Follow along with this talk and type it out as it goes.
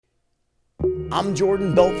I'm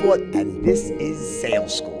Jordan Belfort, and this is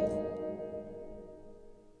Sales School.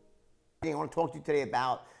 I want to talk to you today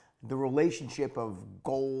about the relationship of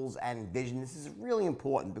goals and vision. This is really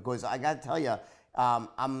important because I got to tell you,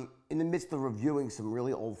 I'm in the midst of reviewing some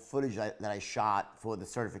really old footage that I shot for the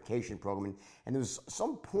certification program, and there was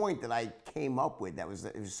some point that I came up with that was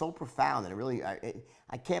so profound, and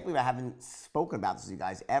I can't believe I haven't spoken about this to you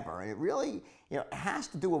guys ever. And it really, it has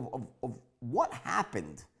to do with what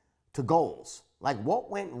happened to goals, like what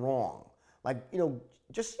went wrong. Like,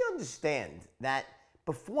 just so you understand that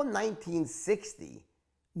before 1960,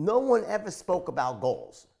 no one ever spoke about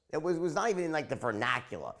goals. It was not even in like the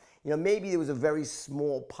vernacular. Maybe there was a very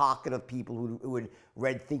small pocket of people who had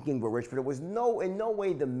read Think and Grow Rich, but it was in no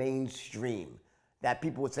way the mainstream that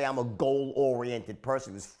people would say, I'm a goal-oriented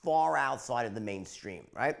person. It was far outside of the mainstream,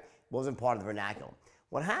 right? It wasn't part of the vernacular.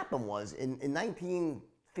 What happened was, in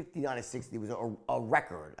 1959 or 60, there was a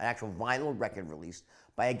record, an actual vinyl record released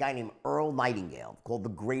by a guy named Earl Nightingale called The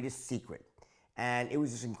Greatest Secret. And it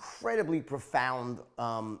was this incredibly profound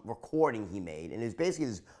recording he made. And it was basically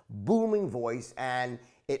this booming voice, and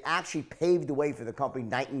it actually paved the way for the company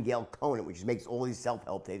Nightingale Conant, which makes all these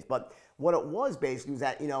self-help tapes. But what it was basically was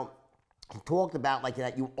that, he talked about like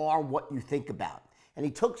that you are what you think about. And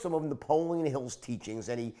he took some of Napoleon Hill's teachings,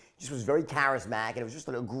 and he just was very charismatic, and it was just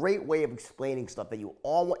a great way of explaining stuff, that you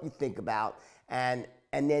are what you think about. And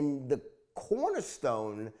then the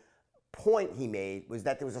cornerstone point he made was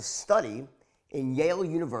that there was a study in Yale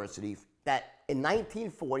University that in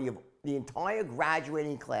 1940, of the entire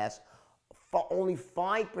graduating class, only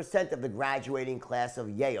 5% of the graduating class of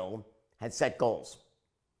Yale had set goals.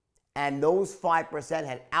 And those 5%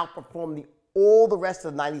 had outperformed all the rest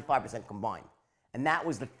of the 95% combined. And that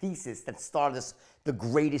was the thesis that started the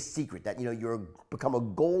greatest secret, that you're become a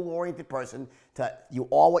goal-oriented person, you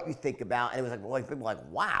are what you think about. And it was like, people were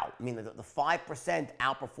like, wow, I mean, the 5%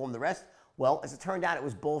 outperformed the rest. Well, as it turned out, it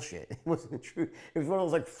was bullshit. It wasn't true. It was one of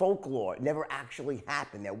those like folklore. It never actually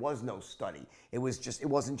happened. There was no study. It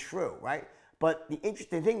wasn't true, right? But the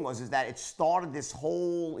interesting thing is that it started this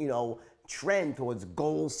whole, trend towards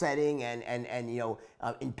goal setting and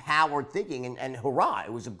empowered thinking, and hurrah,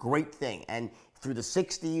 it was a great thing. And through the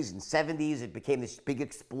 60s and 70s, it became this big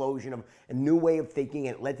explosion of a new way of thinking,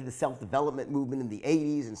 and it led to the self-development movement in the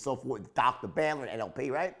 80s and so forth, with Dr. Bandler and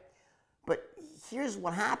NLP, right? But here's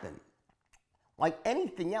what happened. Like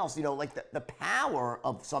anything else, like the power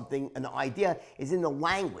of something, an idea, is in the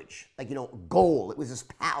language. Like, goal. It was this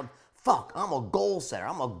power. Fuck, I'm a goal setter.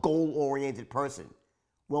 I'm a goal-oriented person.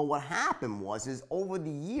 Well, what happened is over the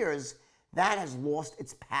years, that has lost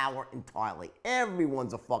its power entirely.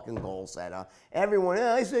 Everyone's a fucking goal setter. Everyone,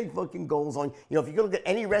 I say fucking goals on. If you go look at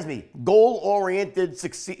any resume, goal-oriented,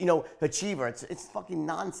 achiever, it's fucking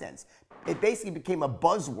nonsense. It basically became a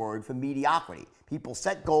buzzword for mediocrity. People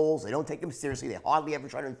set goals, they don't take them seriously, they hardly ever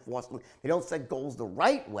try to enforce them, they don't set goals the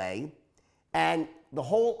right way, and the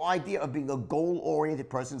whole idea of being a goal-oriented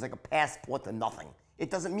person is like a passport to nothing. It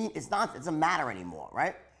doesn't matter anymore,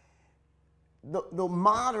 right? The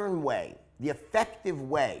modern way, the effective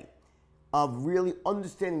way of really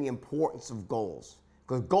understanding the importance of goals,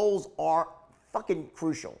 because goals are fucking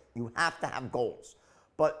crucial. You have to have goals.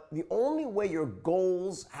 But the only way your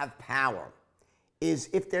goals have power is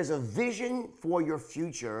if there's a vision for your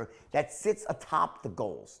future that sits atop the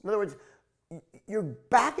goals. In other words, you're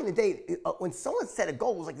back in the day, when someone set a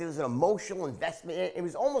goal, it was like there was an emotional investment in it. It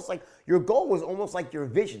was almost like your goal was almost like your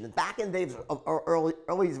vision. Back in the days of early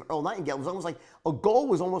Earl Nightingale, it was almost like a goal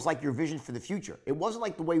was almost like your vision for the future. It wasn't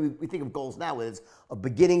like the way we think of goals now, where there's a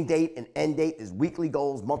beginning date, an end date, there's weekly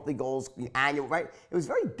goals, monthly goals, annual, right? It was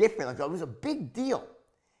very different. Like, it was a big deal.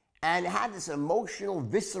 And it had this emotional,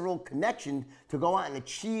 visceral connection to go out and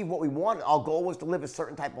achieve what we wanted. Our goal was to live a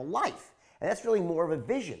certain type of life. And that's really more of a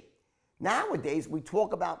vision. Nowadays, we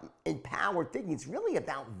talk about empowered thinking. It's really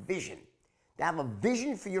about vision. To have a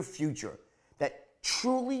vision for your future that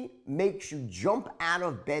truly makes you jump out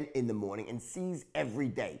of bed in the morning and seize every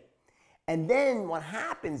day. And then what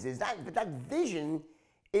happens is that vision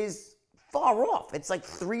is far off. It's like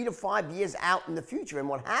 3 to 5 years out in the future. And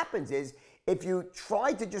what happens is, if you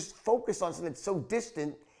try to just focus on something that's so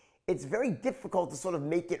distant, it's very difficult to sort of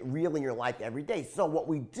make it real in your life every day. So what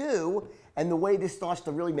we do, and the way this starts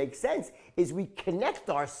to really make sense, is we connect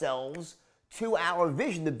ourselves to our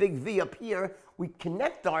vision, the big V up here. We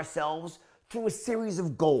connect ourselves to a series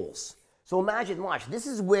of goals. So imagine, watch, this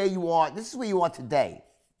is where you are today.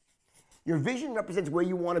 Your vision represents where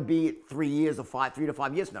you want to be at 3 to 5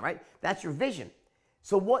 years from now, right? That's your vision.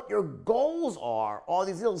 So what your goals are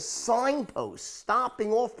these little signposts,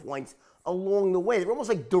 stopping off points along the way. They're almost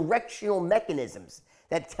like directional mechanisms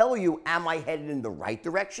that tell you, am I headed in the right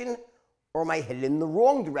direction or am I headed in the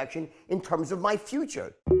wrong direction in terms of my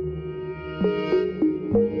future?